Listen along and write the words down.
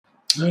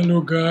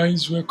Hello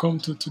guys, welcome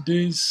to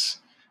today's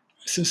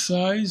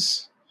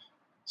exercise.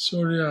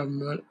 Sorry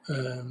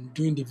I'm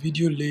doing the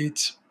video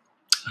late.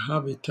 I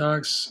have a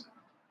task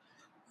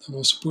that I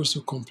was supposed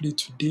to complete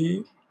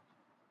today.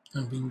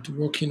 I've been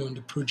working on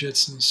the project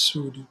since,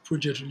 so the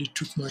project really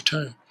took my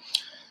time.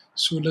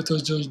 So let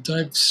us just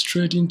dive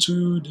straight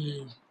into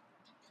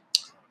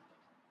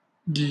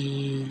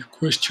the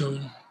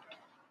question.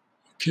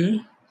 Okay,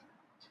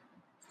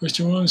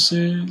 question one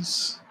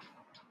says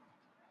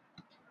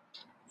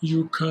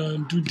you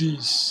can do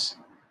this.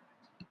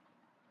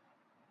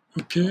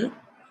 Okay,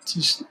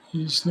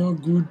 it's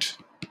not good.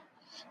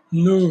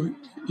 No,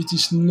 it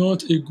is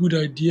not a good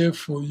idea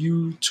for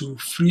you to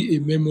free a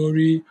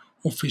memory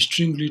of a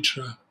string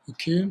literal.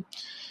 Okay,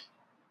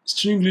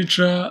 string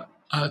literal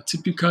are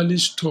typically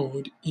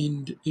stored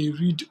in a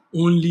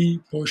read-only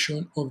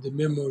portion of the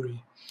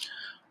memory,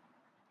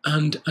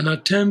 and an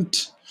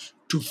attempt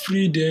to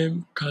free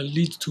them can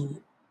lead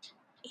to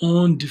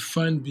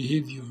undefined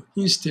behavior.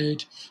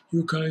 Instead,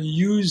 you can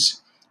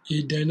use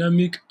a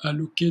dynamic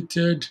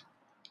allocated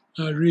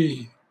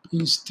array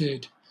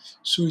instead.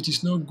 So it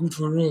is not good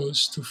for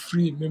us to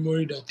free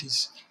memory that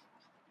is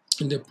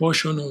in the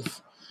portion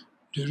of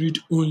the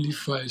read-only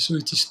file. So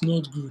it is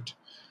not good,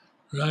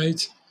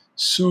 right?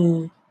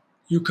 So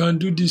you can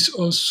do this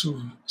also.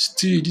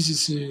 Still, this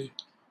is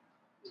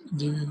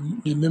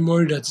the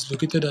memory that is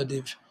located at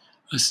the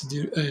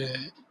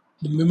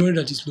memory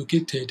that is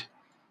located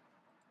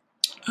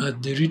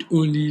at the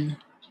read-only.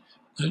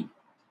 uh,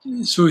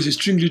 So it's a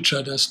string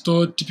literal that's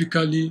stored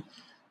typically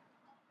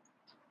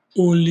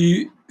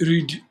only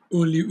read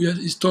only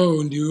it's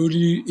stored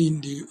only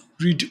in the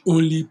read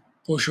only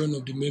portion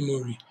of the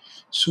memory.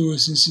 So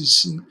since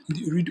it's in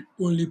the read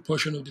only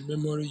portion of the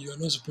memory, you are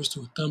not supposed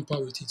to tamper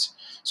with it.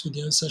 So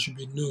the answer should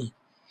be no.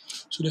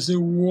 So they say,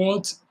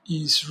 what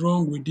is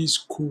wrong with this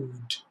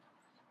code?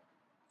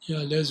 Yeah,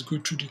 let's go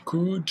through the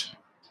code.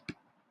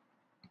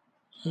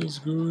 Let's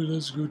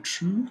go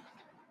through.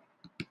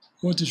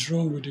 What is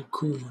wrong with the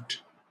code?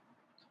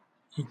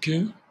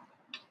 Okay.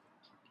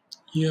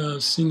 Yeah,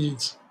 I've seen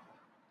it.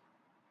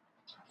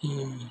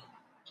 um,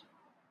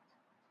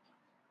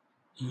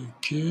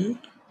 okay.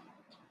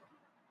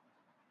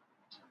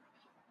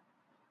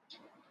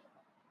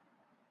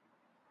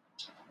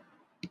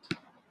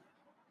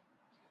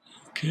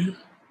 Okay.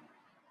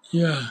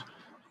 Yeah,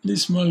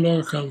 this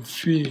malloc can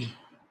fail.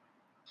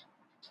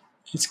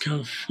 It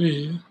can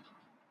fail,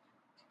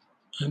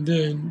 and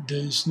then there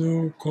is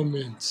no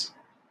comment.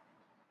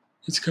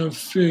 It can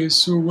fail,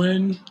 so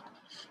when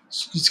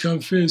it can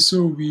fail,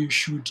 so we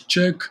should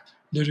check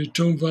the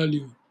return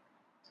value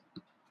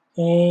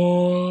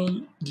all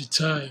the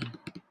time.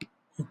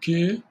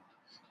 Okay,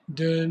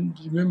 then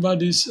remember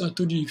this, I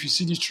told you, if you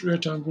see this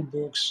rectangle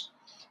box,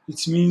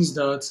 it means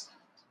that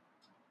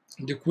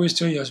the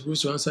question you are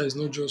supposed to answer is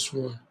not just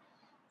one,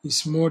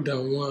 it's more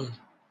than one,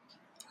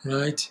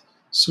 right?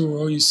 So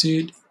all you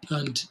said,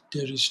 and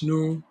there is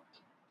no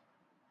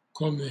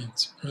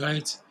comment,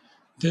 right?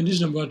 Then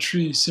this number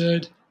three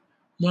said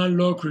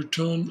malloc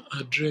return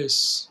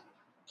address.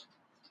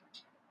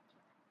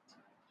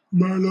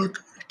 Malloc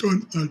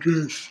return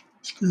address,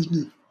 excuse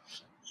me,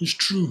 is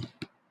true.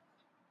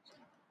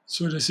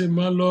 So they say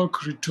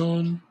malloc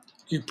return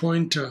a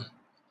pointer.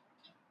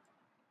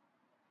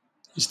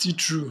 It's still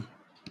true.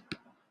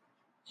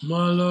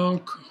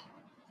 Malloc,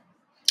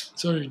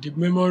 sorry, the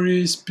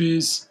memory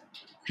space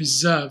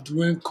reserved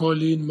when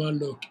calling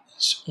malloc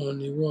is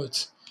on a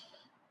what?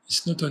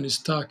 It's not on the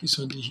stack, it's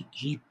on the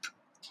heap.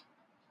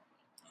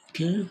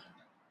 Okay.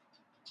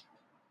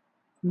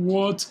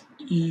 What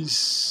will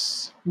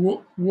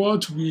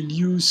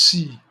you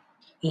see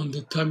on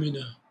the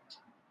terminal?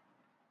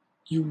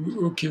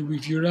 Okay,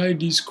 if you write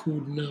this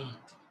code now,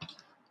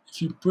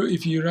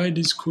 if you write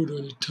this code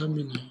on the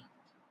terminal,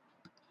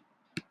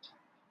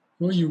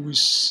 what you will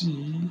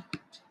see,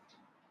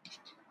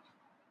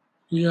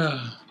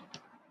 yeah,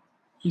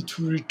 it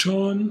will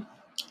return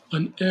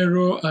an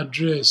error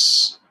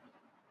address.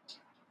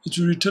 It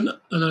will return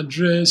an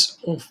address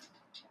of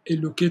a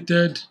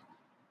located,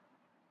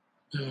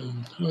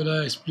 how do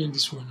I explain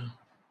this one now?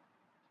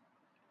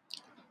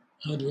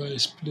 How do I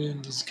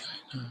explain this guy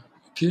now?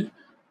 Okay,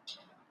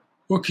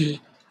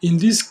 okay, in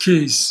this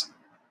case,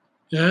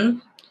 yeah,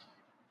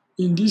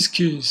 in this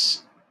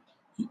case,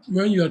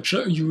 when you are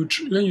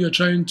when you are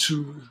trying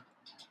to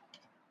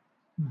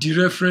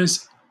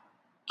dereference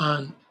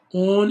an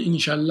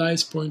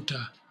uninitialized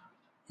pointer,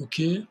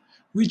 okay,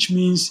 which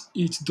means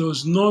it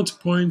does not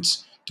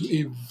point to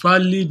a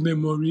valid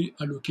memory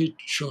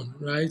allocation,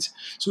 right?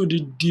 So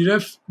the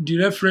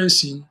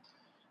dereferencing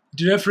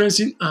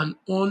an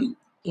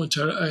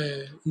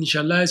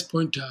initialized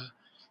pointer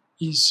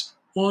is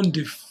it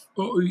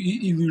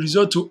will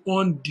result to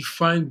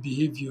undefined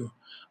behavior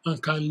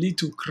and can lead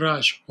to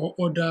crash or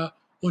other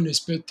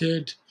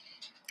unexpected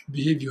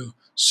behavior,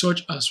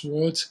 such as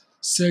what?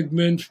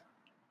 Segment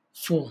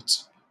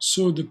fault.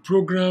 So the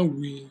program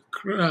will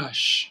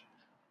crash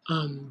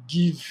and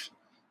give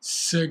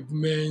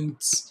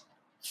segment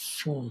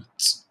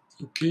fault.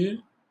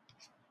 Okay,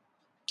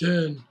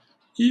 then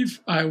If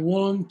I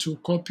want to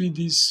copy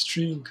this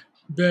string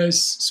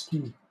best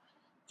school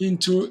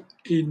into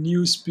a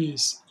new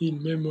space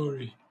in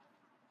memory,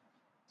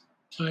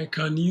 I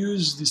can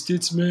use the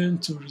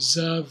statement to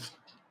reserve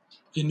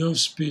enough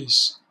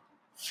space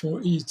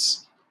for it.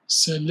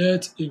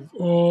 Select if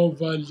all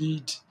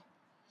valid.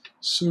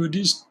 So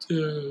this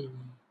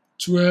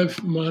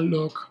 12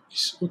 malloc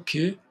is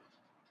okay.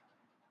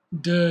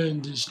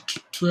 Then this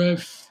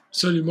 12,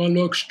 sorry,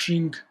 malloc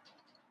string,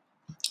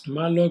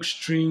 malloc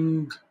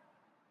string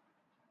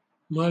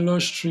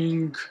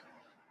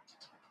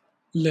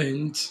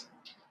length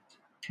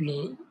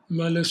plus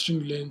malloc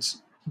string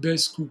length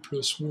best school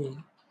plus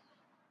 1.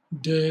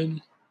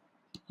 Then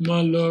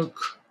malloc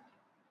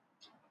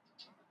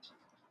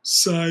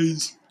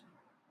size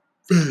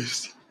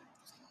best.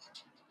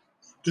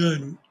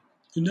 Then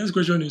the next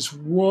question is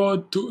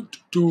what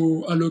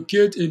to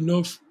allocate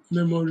enough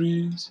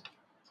memories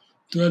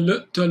to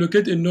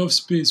allocate enough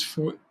space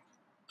for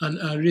an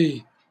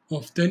array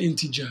of 10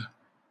 integer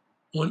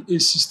on a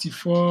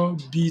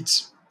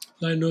 64-bit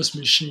Linux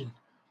machine.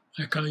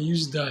 I can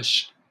use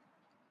dash.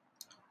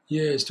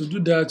 Yes, to do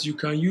that you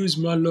can use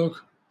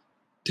malloc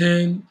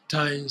 10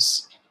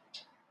 times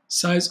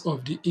size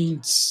of the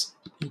ints.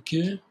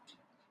 Okay.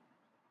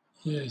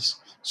 Yes.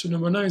 So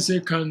number 9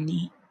 say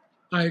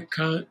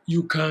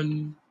you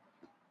can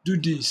do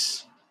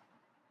this.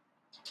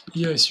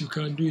 Yes, you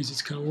can do it.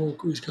 It can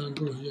work. It can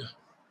go. Yeah.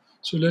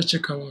 So let's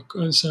check our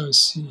answer and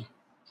see.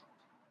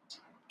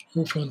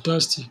 Oh,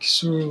 fantastic.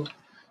 So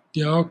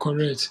they are all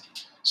correct.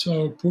 So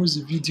I'll pause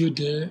the video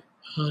there,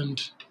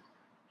 and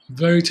I'm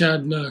very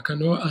tired now. I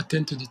cannot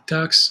attend to the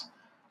tasks.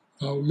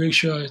 I'll make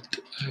sure I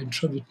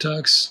drop the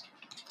tasks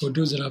for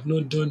those that have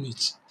not done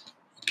it.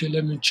 Okay,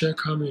 let me check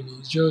how many.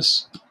 It's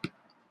just,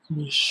 let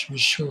me be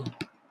sure.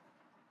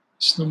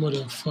 It's no more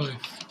than 5.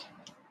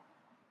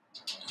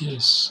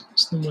 Yes,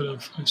 it's no more than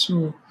 5.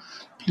 So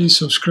please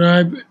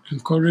subscribe,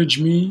 encourage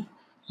me,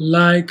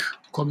 like,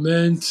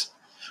 comment.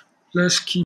 Let's keep